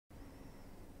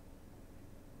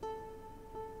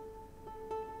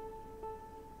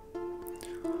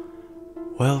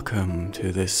Welcome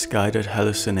to this guided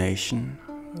hallucination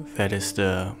that is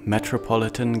the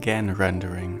Metropolitan GAN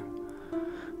rendering.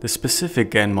 The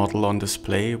specific GAN model on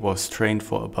display was trained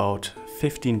for about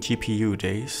 15 GPU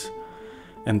days,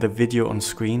 and the video on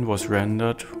screen was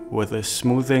rendered with a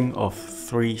smoothing of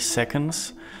 3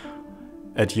 seconds,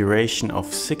 a duration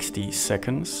of 60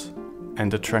 seconds,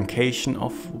 and a truncation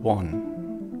of 1.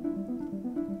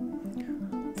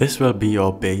 This will be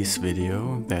our base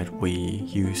video that we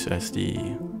use as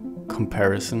the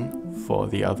comparison for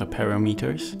the other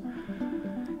parameters,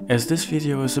 as this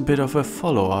video is a bit of a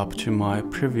follow-up to my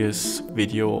previous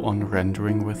video on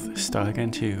rendering with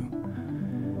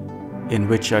Stylegan2, in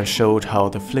which I showed how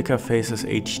the Flicker Faces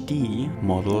HD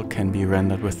model can be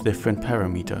rendered with different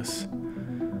parameters.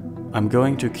 I'm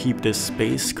going to keep this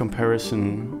base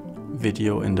comparison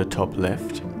video in the top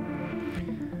left.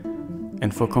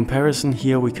 And for comparison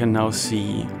here we can now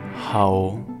see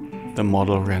how the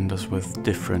model renders with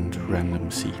different random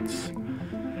seeds.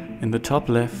 In the top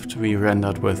left we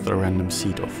rendered with a random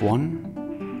seed of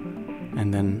 1,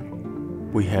 and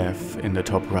then we have in the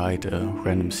top right a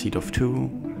random seed of 2,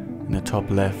 in the top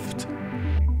left,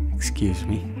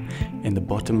 in the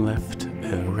bottom left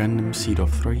a random seed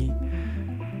of 3,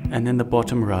 and in the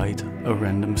bottom right a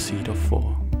random seed of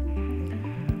 4.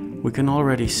 We can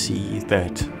already see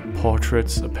that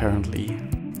portraits apparently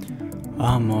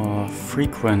are more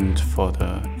frequent for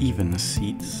the even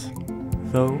seeds,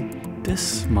 though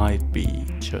this might be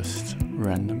just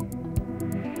random,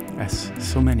 as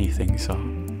so many things are.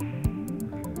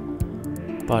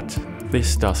 But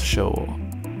this does show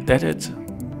that it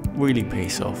really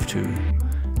pays off to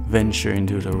venture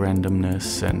into the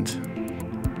randomness and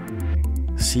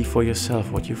see for yourself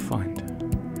what you find.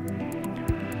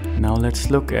 Now let's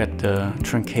look at the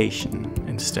truncation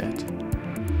instead.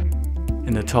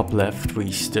 In the top left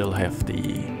we still have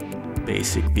the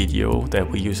basic video that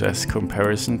we use as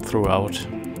comparison throughout,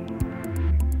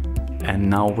 and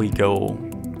now we go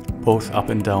both up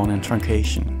and down in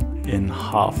truncation in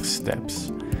half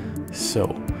steps. So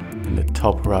in the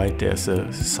top right there's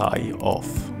a Psi of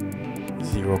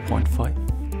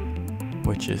 0.5,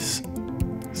 which is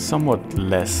somewhat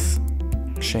less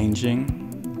changing,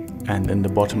 and in the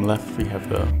bottom left we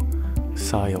have a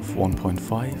Psi of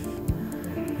 1.5,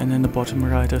 and in the bottom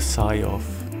right a Psi of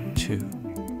 2.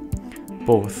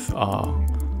 Both are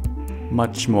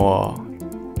much more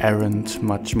errant,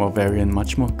 much more variant,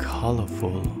 much more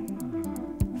colorful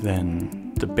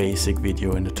than the basic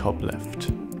video in the top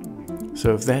left.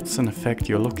 So if that's an effect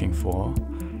you're looking for,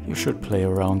 you should play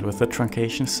around with the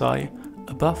Truncation Psi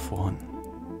above 1.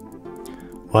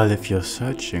 While if you're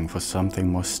searching for something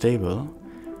more stable,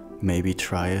 maybe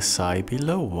try a Psi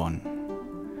below 1.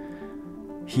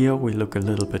 Here we look a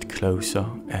little bit closer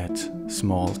at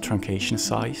small truncation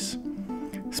size,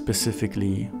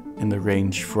 specifically in the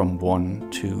range from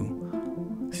 1 to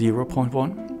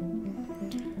 0.1.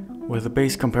 With the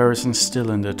base comparison still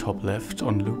in the top left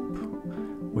on loop,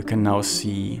 we can now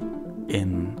see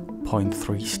in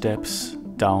 0.3 steps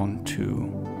down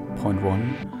to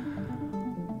 0.1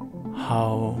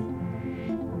 how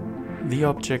the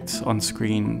objects on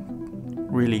screen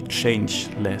really change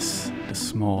less the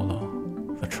smaller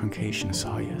the truncation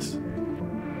Psi is.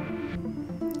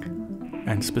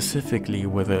 And specifically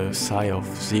with a Psi of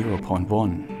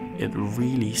 0.1, it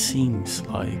really seems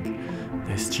like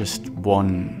there's just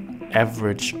one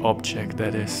average object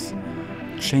that is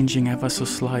changing ever so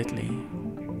slightly,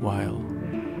 while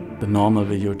the normal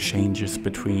video changes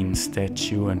between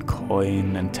statue and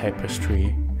coin and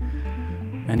tapestry,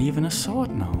 and even a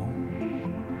sword now,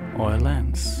 or a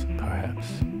lance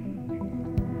perhaps.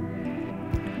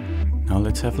 Now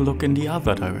let's have a look in the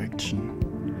other direction.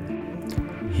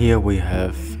 Here we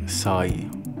have Psi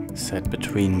set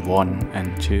between 1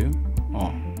 and 2,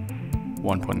 or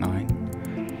 1.9,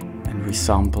 and we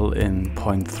sample in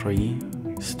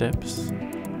 0.3 steps.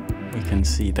 We can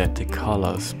see that the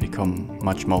colors become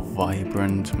much more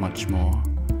vibrant, much more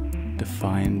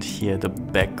defined. Here the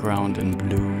background in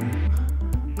blue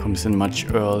comes in much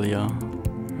earlier.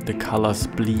 The colors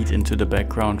bleed into the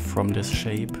background from this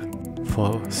shape.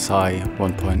 For Psi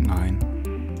 1.9,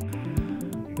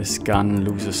 this gun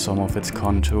loses some of its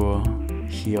contour.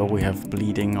 Here we have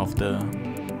bleeding of the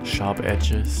sharp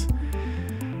edges.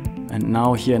 And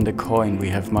now here in the coin we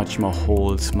have much more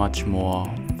holes, much more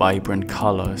vibrant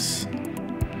colors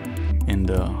in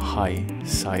the high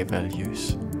Psi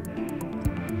values.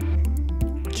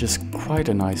 Which is quite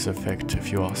a nice effect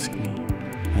if you ask me.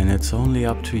 And it's only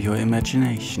up to your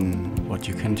imagination what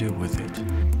you can do with it.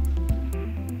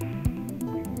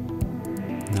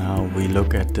 Now we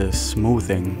look at the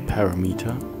smoothing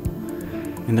parameter,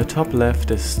 In the top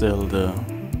left is still the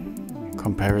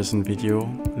comparison video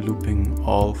looping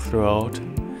all throughout.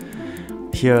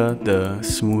 Here the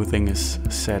smoothing is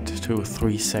set to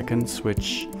 3 seconds,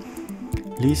 which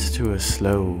leads to a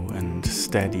slow and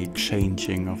steady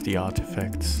changing of the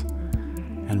artifacts.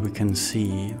 And we can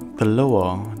see the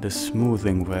lower the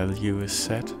smoothing value is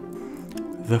set,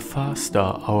 the faster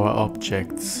our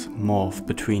objects morph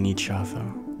between each other,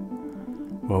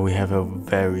 where we have a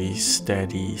very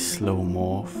steady slow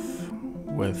morph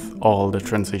with all the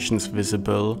transitions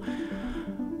visible.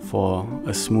 For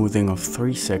a smoothing of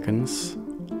 3 seconds,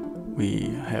 we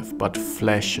have but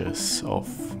flashes of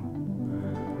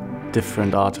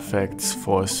different artifacts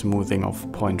for a smoothing of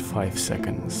 0.5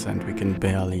 seconds, and we can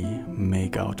barely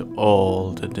make out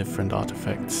all the different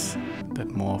artifacts that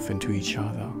morph into each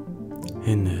other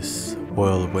in this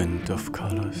whirlwind of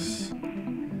colors.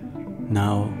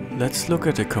 Now let's look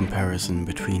at a comparison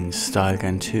between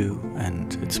Stylegan2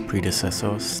 and its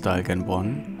predecessor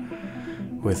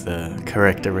Stylegan1, with a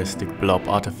characteristic blob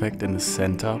artifact in the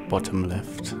center bottom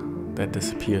left that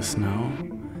disappears now,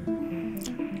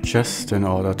 just in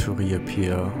order to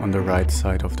reappear on the right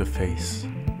side of the face.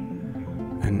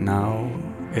 And now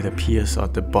it appears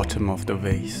at the bottom of the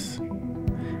vase.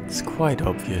 It's quite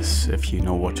obvious if you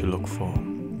know what to look for.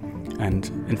 And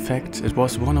in fact, it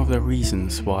was one of the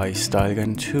reasons why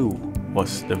Stylegan2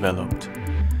 was developed.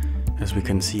 As we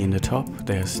can see in the top,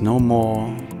 there's no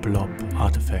more blob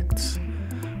artifacts,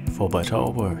 for better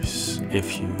or worse,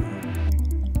 if you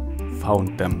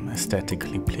found them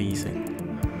aesthetically pleasing.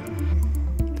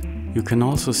 You can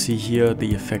also see here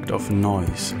the effect of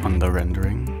noise on the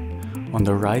rendering. On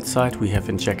the right side we have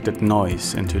injected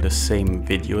noise into the same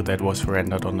video that was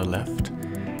rendered on the left,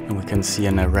 and we can see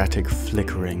an erratic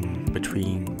flickering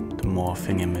between the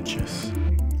morphing images.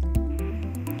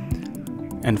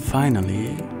 And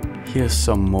finally, here's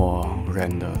some more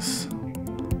renders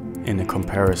in a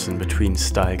comparison between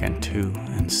Stylegan2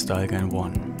 and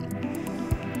Stylegan1.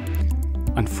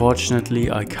 Unfortunately,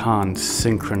 I can't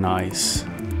synchronize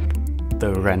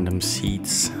the random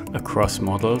seeds across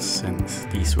models, since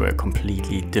these were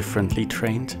completely differently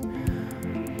trained,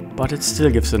 but it still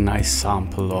gives a nice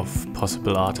sample of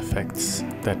possible artifacts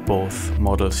that both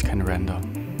models can render.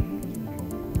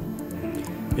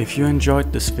 If you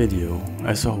enjoyed this video,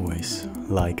 as always,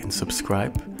 like and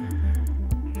subscribe.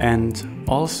 And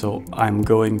also I'm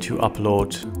going to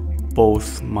upload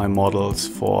both my models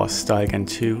for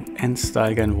Stylegan2 and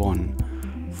Stylegan1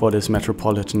 for this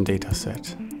Metropolitan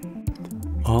dataset.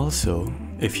 Also,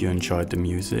 if you enjoyed the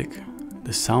music,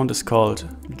 the sound is called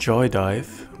Joy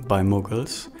Dive by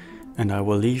Muggles, and I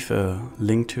will leave a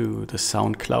link to the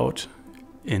SoundCloud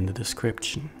in the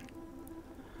description.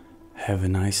 Have a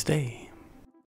nice day.